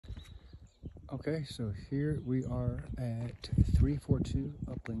Okay, so here we are at 342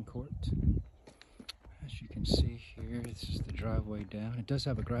 Upland Court. As you can see here, this is the driveway down. It does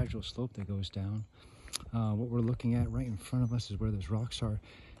have a gradual slope that goes down. What we're looking at right in front of us is where those rocks are.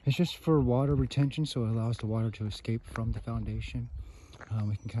 It's just for water retention, so it allows the water to escape from the foundation.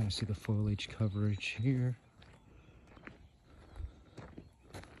 We can kind of see the foliage coverage here.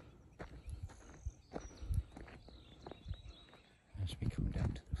 As we come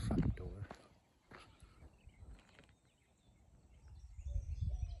down to the front door.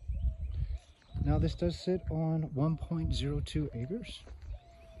 Now this does sit on 1.02 acres.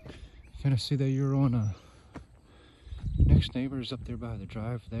 You kind of see that you're on a next neighbor is up there by the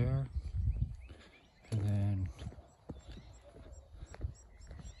drive there, and then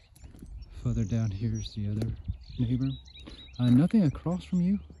further down here is the other neighbor. Nothing across from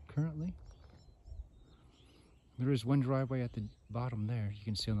you currently. There is one driveway at the bottom there, you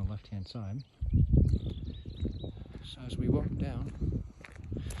can see on the left hand side. So as we walk down,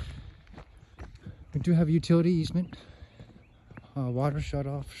 we do have a utility easement, water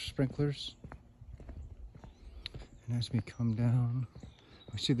shut-off, sprinklers. And as we come down,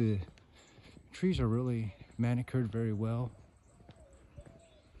 we see the trees are really manicured very well.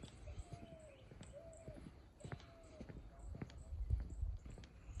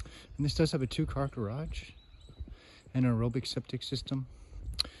 And this does have a 2-car garage and an aerobic septic system.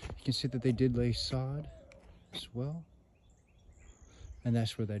 You can see that they did lay sod as well. And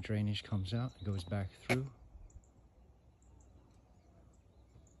that's where that drainage comes out and goes back through.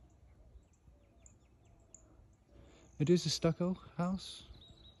 It is a stucco house.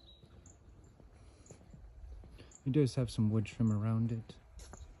 It does have some wood trim around it.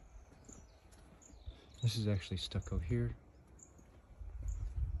 This is actually stucco here.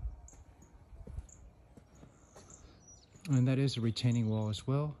 And that is a retaining wall as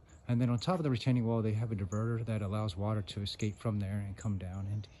well. And then on top of the retaining wall, they have a diverter that allows water to escape from there and come down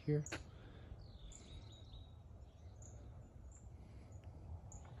into here.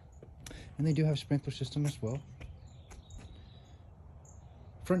 And they do have a sprinkler system as well.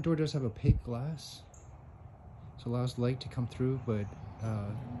 Front door does have opaque glass, so it allows light to come through, but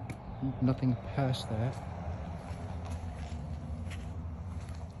nothing past that.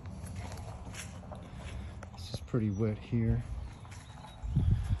 This is pretty wet here.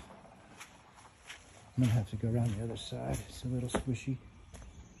 I'm gonna have to go around the other side. It's a little squishy.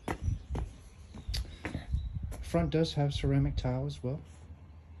 Front does have ceramic tile as well.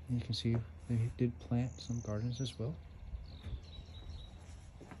 And you can see they did plant some gardens as well.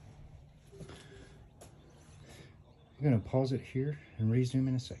 I'm gonna pause it here and resume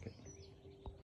in a second.